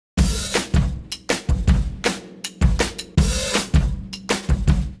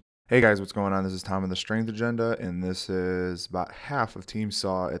Hey guys, what's going on? This is Tom of the Strength Agenda, and this is about half of Team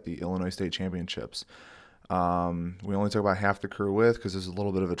Saw at the Illinois State Championships. We only took about half the crew with because there's a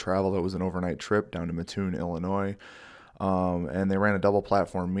little bit of a travel that was an overnight trip down to Mattoon, Illinois. And they ran a double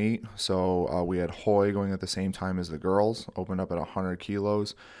platform meet, so we had Hoy going at the same time as the girls, opened up at 100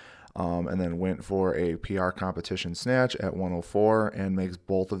 kilos, and then went for a PR competition snatch at 104 and makes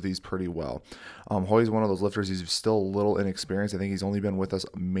both of these pretty well. Hoy's one of those lifters, he's still a little inexperienced. I think he's only been with us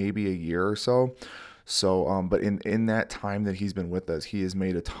maybe a year or so. But in that time that he's been with us, he has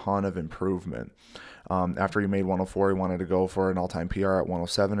made a ton of improvement. After he made 104, he wanted to go for an all-time PR at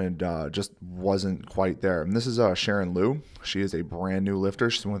 107 and just wasn't quite there. And this is Sharon Liu. She is a brand new lifter.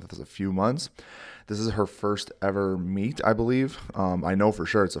 She's been with us a few months. This is her first ever meet, I believe. I know for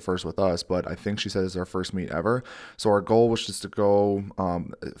sure it's the first with us, but I think she said it's our first meet ever. So our goal was just to go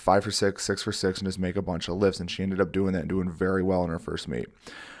 5 for 6, 6 for 6, and just make a bunch of lifts. And she ended up doing that and doing very well in her first meet.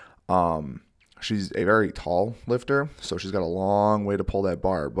 She's a very tall lifter, so she's got a long way to pull that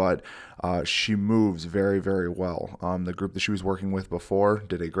bar, but she moves very, very well. The group that she was working with before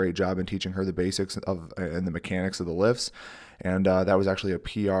did a great job in teaching her the basics of and the mechanics of the lifts, and that was actually a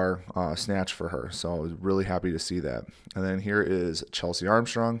PR snatch for her, so I was really happy to see that. And then here is Chelsea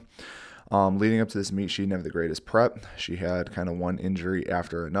Armstrong. Leading up to this meet, she didn't have the greatest prep. She had kind of one injury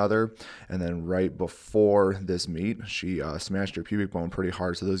after another. And then right before this meet, she smashed her pubic bone pretty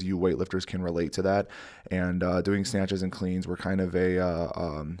hard. So those of you weightlifters can relate to that. And doing snatches and cleans were kind of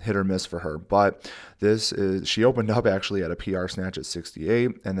a hit or miss for her. But she opened up actually at a PR snatch at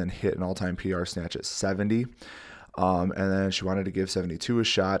 68 and then hit an all-time PR snatch at 70. And then she wanted to give 72 a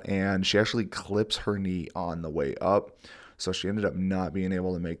shot, and she actually clips her knee on the way up. So she ended up not being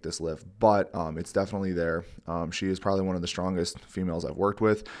able to make this lift, but it's definitely there. She is probably one of the strongest females I've worked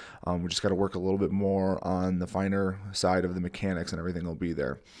with. We just got to work a little bit more on the finer side of the mechanics, and everything will be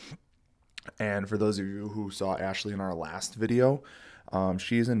there. And for those of you who saw Ashley in our last video,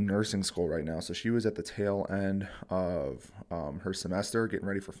 she is in nursing school right now. So she was at the tail end of her semester, getting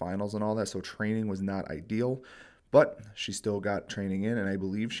ready for finals and all that. So training was not ideal. But she still got training in, and I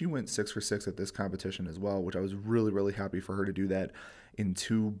believe she went 6 for 6 at this competition as well, which I was really, really happy for her to do that in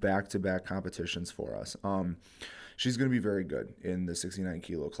 2 back-to-back competitions for us. She's going to be very good in the 69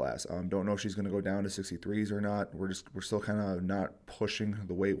 kilo class. Don't know if she's going to go down to 63s or not. We're still kind of not pushing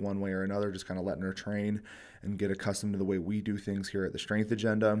the weight one way or another, just kind of letting her train and get accustomed to the way we do things here at the Strength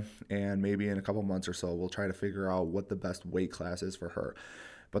Agenda. And maybe in a couple months or so, we'll try to figure out what the best weight class is for her.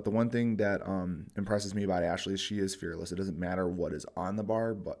 But the one thing that impresses me about Ashley is she is fearless. It doesn't matter what is on the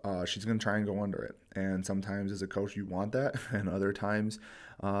bar, but she's going to try and go under it. And sometimes as a coach, you want that, and other times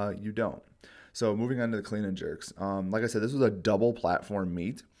you don't. So moving on to the clean and jerks. Like I said, this was a double platform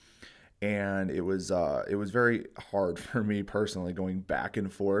meet, and it was very hard for me personally going back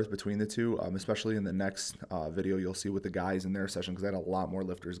and forth between the two, especially in the next video you'll see with the guys in their session because I had a lot more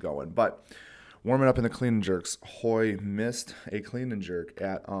lifters going. But warming up in the clean and jerks, Hoy missed a clean and jerk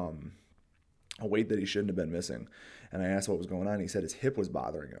at a weight that he shouldn't have been missing. And I asked what was going on. He said his hip was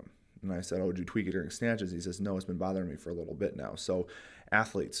bothering him. And I said, oh, did you tweak it during snatches? He says, no, it's been bothering me for a little bit now. So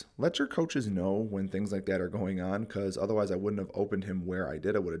athletes, let your coaches know when things like that are going on, because otherwise I wouldn't have opened him where I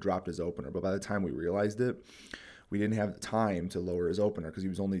did. I would have dropped his opener. But by the time we realized it, we didn't have the time to lower his opener because he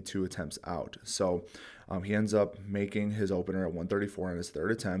was only 2 attempts out. So he ends up making his opener at 134 on his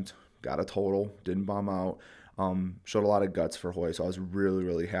 3rd attempt. Got a total, didn't bomb out, showed a lot of guts for Hoy, so I was really,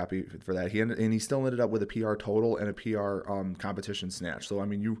 really happy for that. He still ended up with a PR total and a PR competition snatch. So, I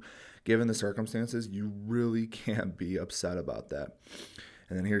mean, given the circumstances, you really can't be upset about that.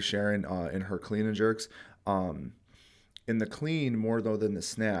 And then here's Sharon in her clean and jerks. In the clean, more though than the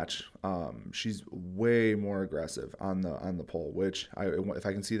snatch, she's way more aggressive on the pole. Which if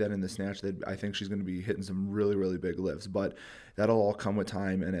I can see that in the snatch, I think she's going to be hitting some really, really big lifts. But that'll all come with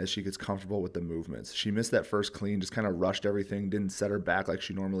time and as she gets comfortable with the movements. She missed that first clean, just kind of rushed everything, didn't set her back like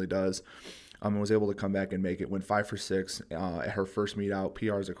she normally does. And was able to come back and make it. Went 5 for 6 at her first meet out,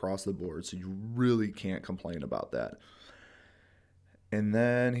 PRs across the board. So you really can't complain about that. And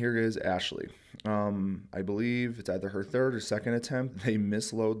then here is Ashley. I believe it's either her 3rd or 2nd attempt. They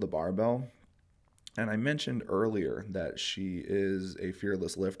misload the barbell. And I mentioned earlier that she is a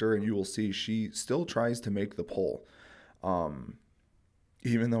fearless lifter, and you will see she still tries to make the pull.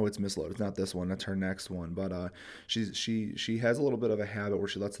 Even though it's misloaded. It's not this one, that's her next one. But she has a little bit of a habit where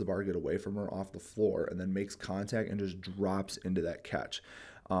she lets the bar get away from her off the floor and then makes contact and just drops into that catch.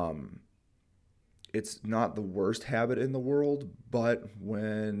 it's not the worst habit in the world, but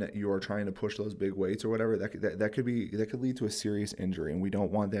when you're trying to push those big weights or whatever, that could lead to a serious injury, and we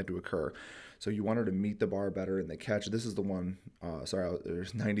don't want that to occur. So you want her to meet the bar better in the catch. This is the one.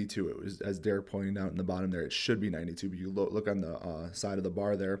 There's 92. It was, as Derek pointed out in the bottom there, it should be 92, but you look on the side of the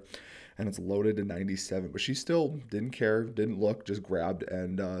bar there, and it's loaded to 97. But she still didn't care, didn't look, just grabbed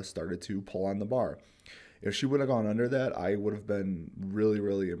and started to pull on the bar. If she would have gone under that, I would have been really,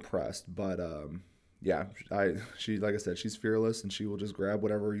 really impressed. But yeah, she like I said, she's fearless, and she will just grab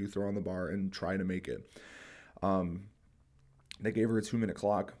whatever you throw on the bar and try to make it. They gave her a 2-minute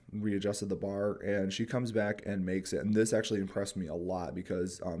clock, readjusted the bar, and she comes back and makes it. And this actually impressed me a lot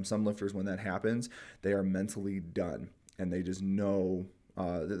because some lifters, when that happens, they are mentally done, and they just know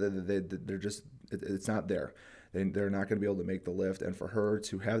they're just it's not there. They're not going to be able to make the lift. And for her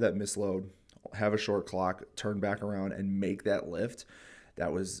to have that misload, have a short clock, turn back around, and make that lift,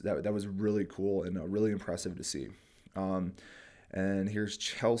 that was really cool and really impressive to see. And here's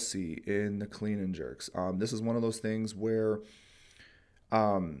Chelsea in the clean and jerks. This is one of those things where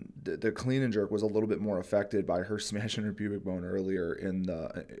the clean and jerk was a little bit more affected by her smashing her pubic bone earlier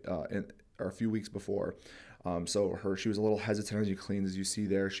or a few weeks before. So she was a little hesitant as you clean, as you see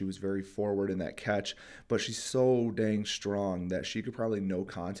there. She was very forward in that catch, but she's so dang strong that she could probably no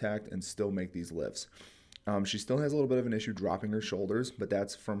contact and still make these lifts. She still has a little bit of an issue dropping her shoulders, but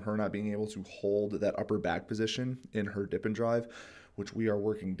that's from her not being able to hold that upper back position in her dip and drive, which we are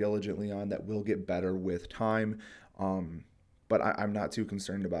working diligently on. That will get better with time. But I'm not too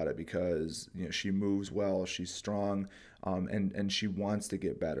concerned about it because she moves well, she's strong, and she wants to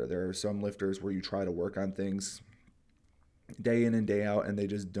get better. There are some lifters where you try to work on things day in and day out, and they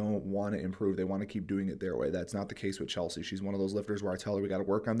just don't want to improve. They want to keep doing it their way. That's not the case with Chelsea. She's one of those lifters where I tell her we got to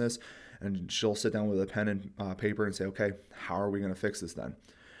work on this, and she'll sit down with a pen and paper and say, okay, how are we going to fix this then?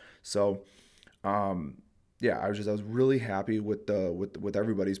 So, yeah, I was really happy with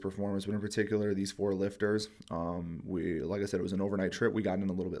everybody's performance, but in particular these 4 lifters. Like I said, it was an overnight trip. We got in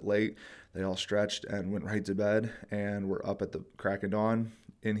a little bit late. They all stretched and went right to bed, and we're up at the crack of dawn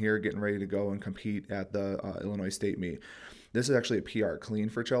in here getting ready to go and compete at the Illinois State meet. This is actually a PR clean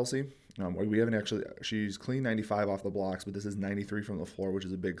for Chelsea. She's clean 95 off the blocks, but this is 93 from the floor, which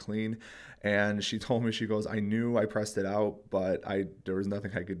is a big clean. And she told me, she goes, I knew I pressed it out, but there was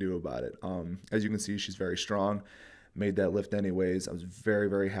nothing I could do about it. As you can see, she's very strong, made that lift anyways. I was very,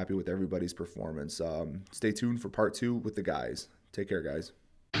 very happy with everybody's performance. Stay tuned for part 2 with the guys. Take care, guys.